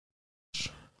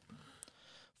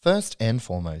First and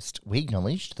foremost, we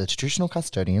acknowledge the traditional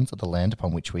custodians of the land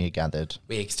upon which we are gathered.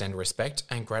 We extend respect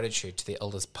and gratitude to the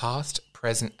elders past,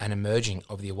 present and emerging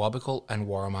of the Awabakal and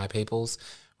Worimi peoples.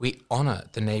 We honour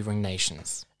the neighbouring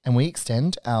nations. And we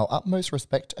extend our utmost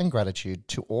respect and gratitude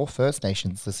to all First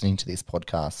Nations listening to this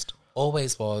podcast.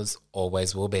 Always was,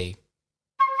 always will be.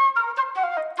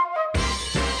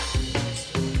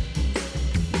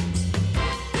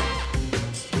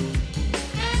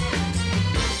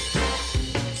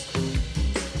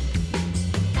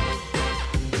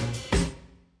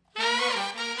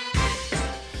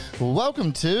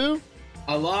 Welcome to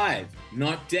Alive,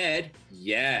 not dead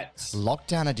yet.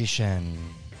 Lockdown Edition.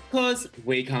 Because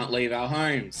we can't leave our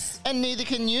homes. And neither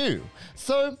can you.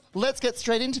 So let's get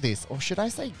straight into this. Or should I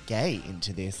say gay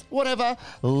into this? Whatever.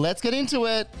 Let's get into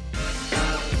it.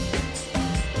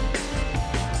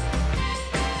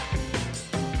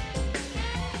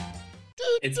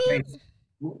 It's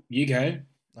you go.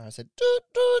 I said, doot,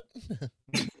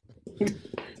 doot.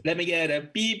 Let me get a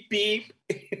beep beep.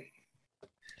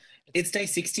 It's day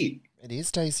 60. It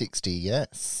is day 60,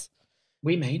 yes.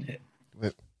 We made it.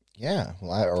 Yeah,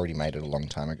 well, I already made it a long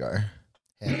time ago.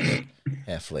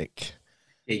 Hair flick.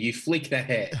 Yeah, you flick that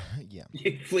hair. Yeah.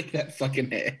 You flick that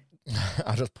fucking hair.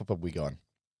 I'll just put a wig on.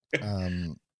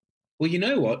 Well, you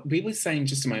know what? We were saying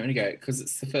just a moment ago, because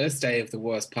it's the first day of the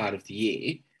worst part of the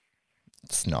year.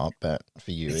 It's not, but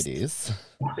for you it is.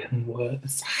 Fucking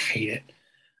worse. I hate it.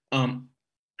 I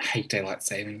hate daylight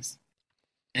savings.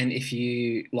 And if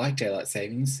you like daylight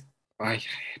savings, I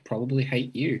probably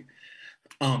hate you.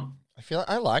 I feel like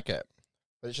I like it,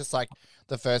 but it's just like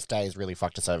the first day has really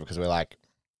fucked us over because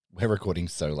we're recording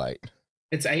so late.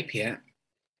 It's 8 p.m.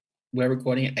 We're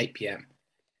recording at 8 p.m.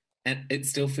 And it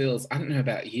still feels, I don't know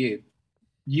about you.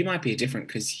 You might be different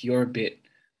because you're a bit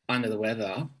under the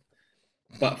weather.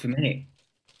 But for me,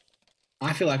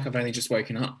 I feel like I've only just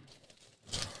woken up.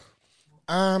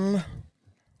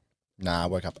 Nah, I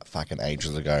woke up fucking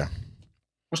ages ago.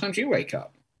 What time do you wake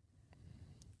up?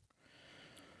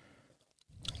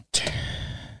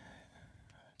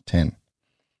 10.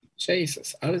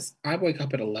 Jesus, I woke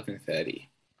up at 11:30.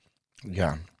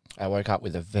 Yeah, I woke up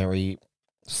with a very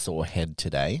sore head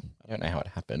today. I don't know how it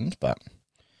happened, but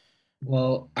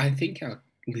Well, I think our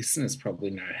listeners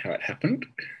probably know how it happened.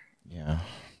 yeah,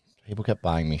 people kept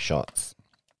buying me shots.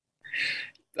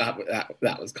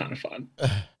 That was kind of fun.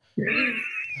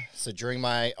 So during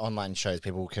my online shows,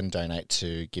 people can donate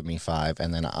to Give Me Five,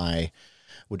 and then I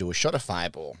will do a shot of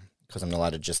Fireball because I'm not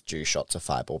allowed to just do shots of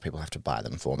Fireball. People have to buy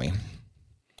them for me.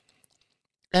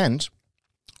 And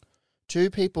 2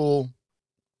 people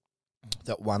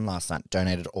that won last night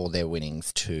donated all their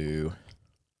winnings to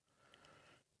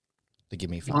the Give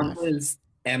Me One Five. was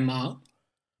Emma.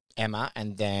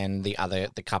 And then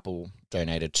the couple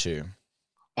donated too.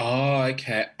 Oh,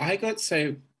 okay. I felt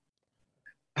so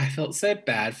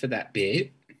bad for that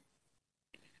bit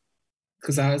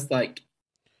because I was like,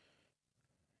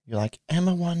 You're like,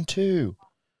 Emma won too.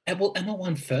 well, Emma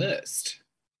won first.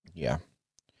 Yeah.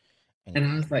 And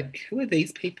I was like, who are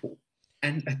these people?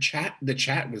 And the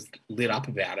chat was lit up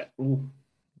about it. Ooh,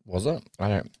 Was it? I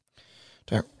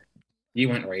don't. you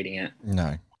weren't reading it.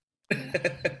 No.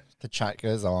 The chat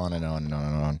goes on and on and on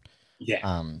and on.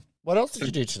 Yeah. What else did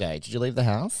you do today? Did you leave the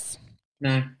house?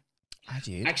 No. I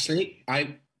did. Actually,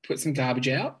 I put some garbage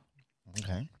out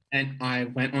Okay. and I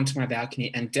went onto my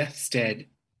balcony and death stared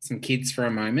some kids for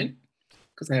a moment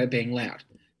because they were being loud.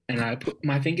 And I put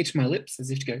my finger to my lips as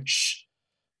if to go, shh.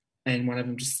 And one of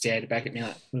them just stared back at me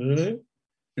like, "Huh?"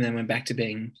 And then went back to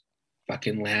being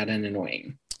fucking loud and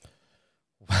annoying.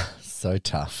 So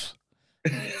tough.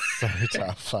 So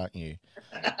tough, aren't you?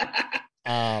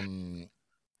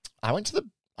 I went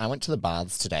to the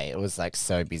baths today. It was like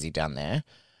so busy down there.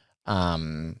 Oh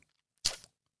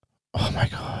my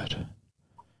God.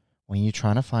 When you're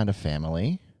trying to find a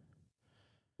family.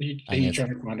 Are you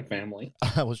trying to find a family?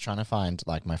 I was trying to find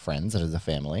like my friends that is a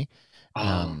family.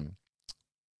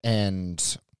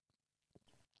 And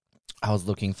I was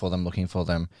looking for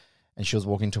them. And she was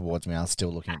walking towards me. I was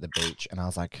still looking at the beach. And I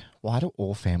was like, why do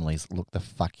all families look the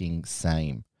fucking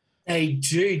same? They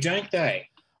do, don't they?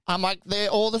 I'm like, they're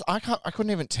all this. I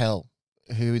couldn't even tell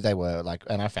who they were. Like,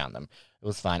 and I found them. It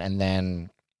was fine. And then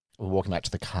we were walking back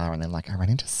to the car. And then like, I ran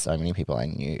into so many people I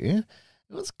knew.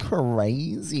 It was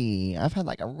crazy. I've had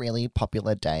like a really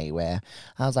popular day where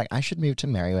I was like, I should move to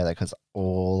Merriweather because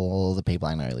all the people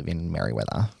I know live in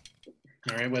Merriweather.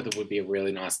 Merriweather would be a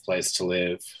really nice place to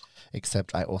live.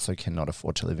 Except I also cannot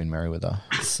afford to live in Merriweather.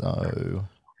 So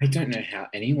I don't know how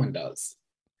anyone does.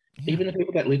 yeah, Even the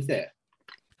people that live there.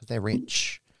 because they're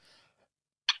rich.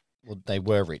 Well, they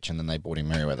were rich and then they bought in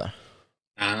Merriweather.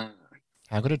 Ah.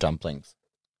 How good are dumplings?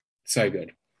 So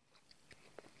good.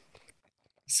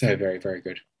 So very, very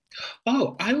good.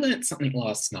 Oh, I learnt something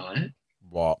last night.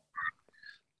 What?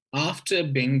 After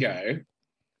bingo,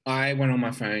 I went on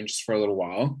my phone just for a little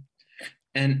while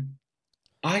and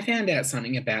I found out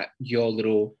something about your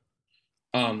little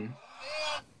not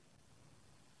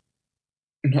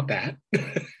that.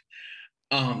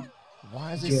 um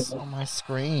Why is your this on my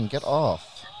screen? Get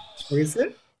off. what is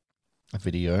it? A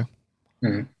video.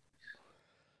 Hmm.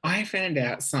 I found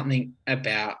out something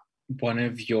about one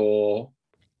of your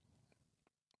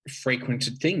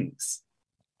frequented things.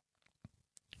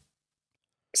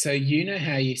 So you know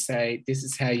how you say this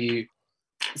is how you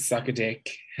suck a dick,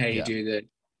 how you Yeah. do the.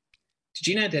 Did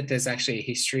you know that there's actually a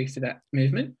history for that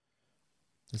movement?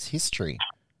 There's history.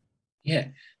 Yeah.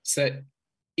 So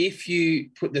if you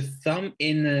put the thumb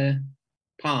in the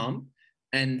palm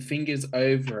and fingers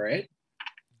over it,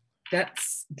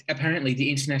 that's apparently the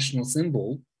international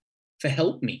symbol for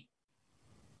help me.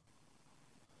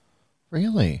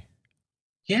 Really?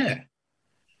 Yeah.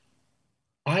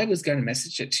 I was going to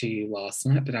message it to you last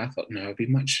night, but I thought, no, it'd be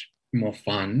much more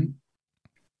fun.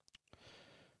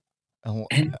 Oh,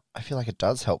 And I feel like it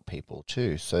does help people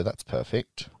too, so that's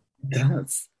perfect. it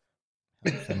does.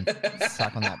 Helps them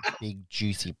suck on that big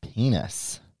juicy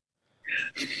penis.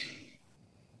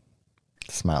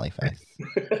 Smiley face.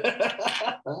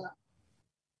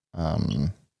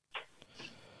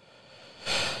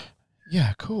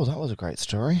 Yeah, cool. That was a great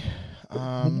story.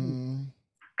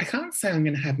 I can't say I'm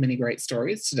going to have many great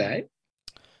stories today.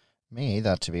 Me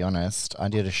either, to be honest. I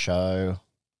did a show.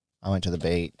 I went to the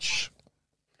beach.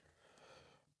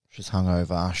 She's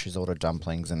hungover. She's ordered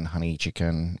dumplings and honey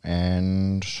chicken,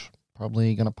 and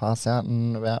probably going to pass out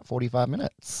in about 45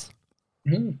 minutes.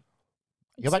 Mm.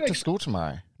 You're back to school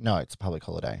tomorrow. No, it's a public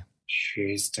holiday.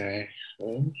 Tuesday.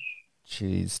 Oh,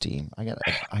 Tuesday. I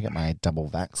get my double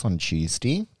vax on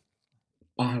Tuesday.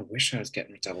 I wish I was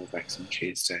getting a double vax on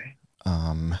Tuesday.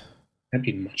 Um, That'd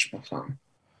be much more fun.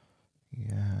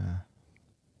 yeah.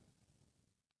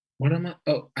 What am I?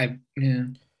 Oh,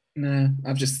 no,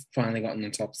 I've just finally gotten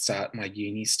on top start my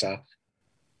uni stuff.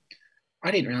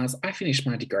 I didn't realize I finished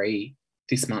my degree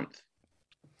this month.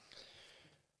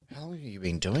 How long have you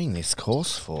been doing this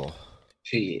course for?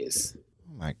 2 years.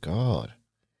 Oh my god.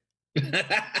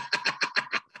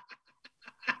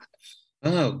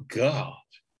 Oh God.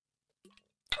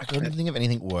 I couldn't think of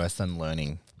anything worse than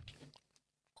learning.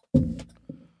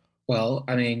 Well,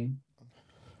 I mean,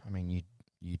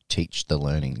 you teach the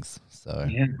learnings, so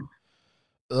yeah.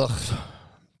 ugh.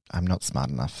 I'm not smart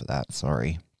enough for that,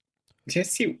 sorry.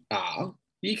 Yes, you are.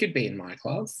 You could be in my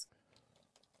class.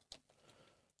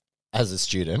 As a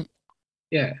student.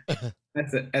 Yeah.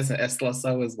 As an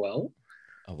SLSO as well.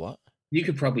 A what? You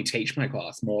could probably teach my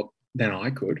class more than I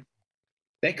could.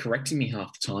 They're correcting me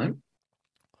half the time.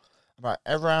 Right,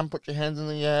 everyone put your hands in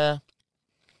the air.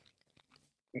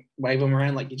 Wave them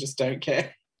around like you just don't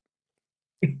care.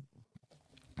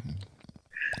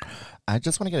 I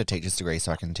just want to get a teacher's degree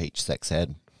so I can teach sex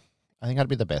ed. I think I'd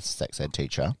be the best sex ed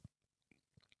teacher.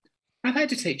 I've had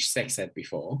to teach sex ed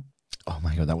before. Oh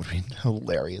my god, that would be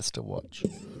hilarious to watch.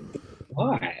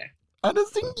 Why? I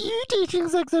just think you teaching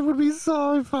sex ed would be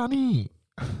so funny.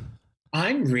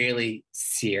 I'm really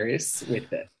serious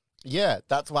with it. Yeah,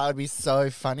 that's why it would be so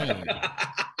funny.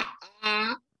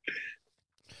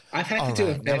 I've had to do a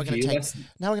Alright, now we're fair gonna few take lessons.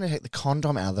 now we're gonna take the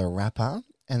condom out of the wrapper,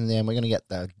 and then we're gonna get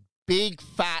the big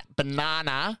fat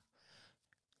banana,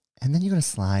 and then you're gonna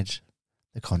slide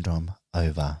the condom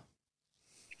over.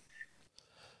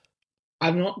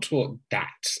 I've not taught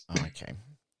that. Oh, okay.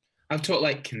 I've taught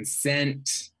like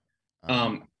consent,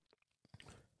 other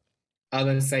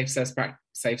safe sex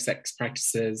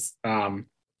practices. I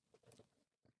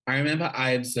remember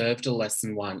I observed a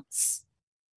lesson once,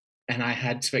 and I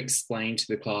had to explain to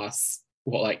the class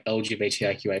what like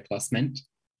LGBTIQA plus meant.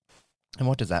 And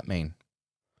what does that mean?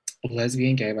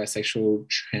 Lesbian, gay, bisexual,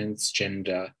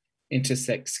 transgender,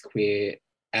 intersex, queer,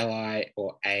 ally,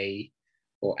 or A,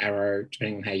 or arrow,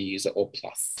 depending on how you use it, or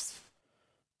plus.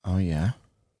 Oh yeah,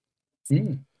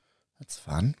 that's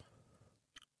fun.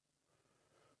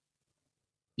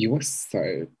 You were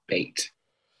so beat.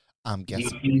 Guess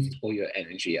You've used all your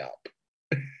energy up.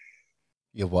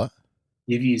 you're what?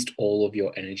 You've used all of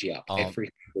your energy up, Oh, every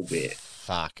single bit.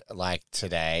 Fuck. Like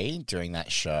today during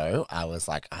that show, I was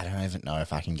like, I don't even know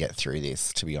if I can get through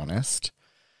this, to be honest.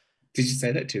 Did you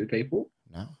say that to people?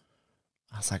 No.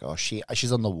 I was like, oh,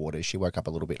 she's on the water. She woke up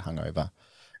a little bit hungover.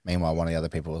 Meanwhile, one of the other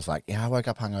people was like, yeah, I woke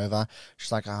up hungover.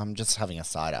 She's like, I'm just having a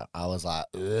cider. I was like,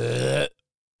 ugh.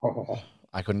 Oh,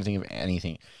 I couldn't think of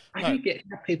anything. I No. don't get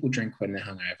how people drink when they're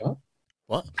hungover.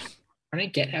 What? I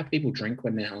don't get how people drink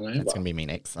when they're hungover. That's going to be me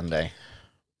next Sunday.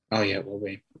 Oh, yeah, it will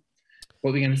be.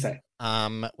 What were we going to say?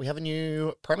 We have a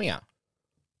new premier.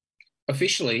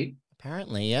 Officially,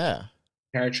 Apparently, yeah.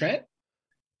 Paratret?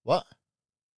 What?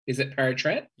 Is it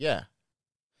Paratret? Yeah.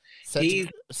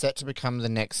 Set to become the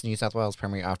next New South Wales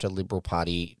premier after Liberal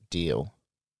Party deal.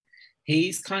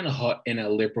 He's kind of hot in a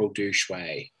Liberal douche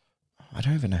way. I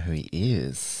don't even know who he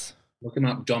is. Look him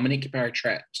up. Dominic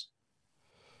Paratret.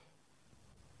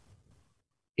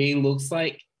 He looks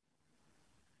like...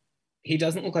 He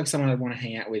doesn't look like someone I'd want to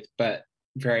hang out with, but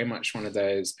very much one of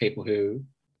those people who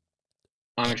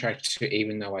I'm attracted to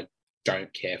even though I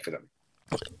don't care for them.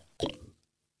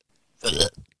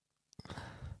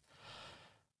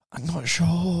 I'm not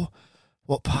sure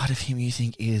what part of him you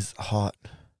think is hot.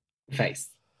 Face.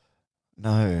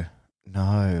 No.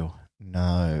 Why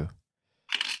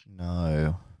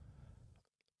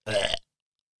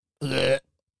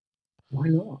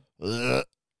not?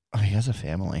 Oh, he has a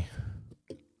family.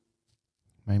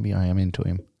 Maybe I am into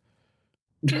him.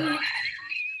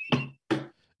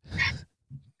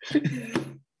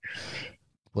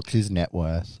 What's his net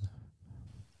worth?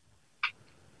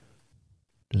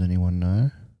 Does anyone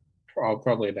know? Oh,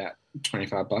 probably about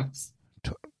 $25.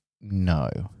 No.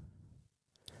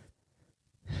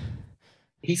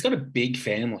 He's got a big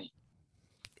family.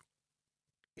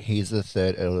 He's the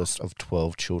third eldest of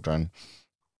 12 children.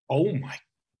 Oh my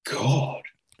God.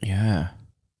 Yeah.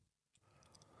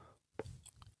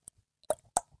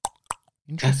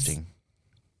 Interesting.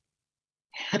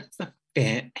 How does the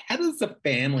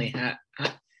family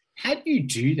how do you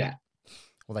do that?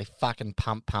 Well, they fucking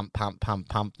pump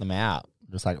them out.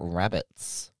 Just like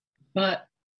rabbits. But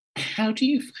how do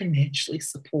you financially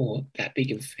support that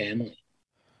big of a family?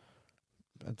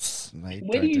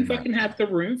 Where do you fucking have the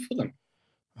room for them?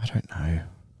 I don't know.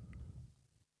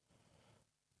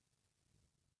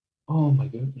 Oh my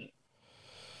goodness.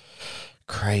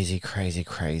 Crazy.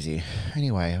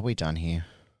 Anyway, are we done here?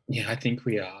 Yeah, I think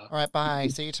we are. All right, bye.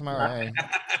 See you tomorrow.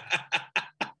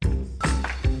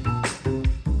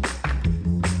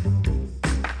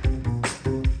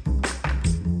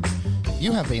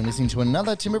 You have been listening to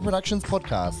another Timber Productions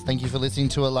podcast. Thank you for listening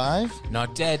to Alive.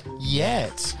 Not dead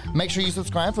Yet. Make sure you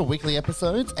subscribe for weekly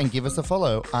episodes and give us a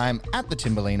follow. I'm at the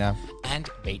Timberlina. and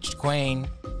Beached Queen.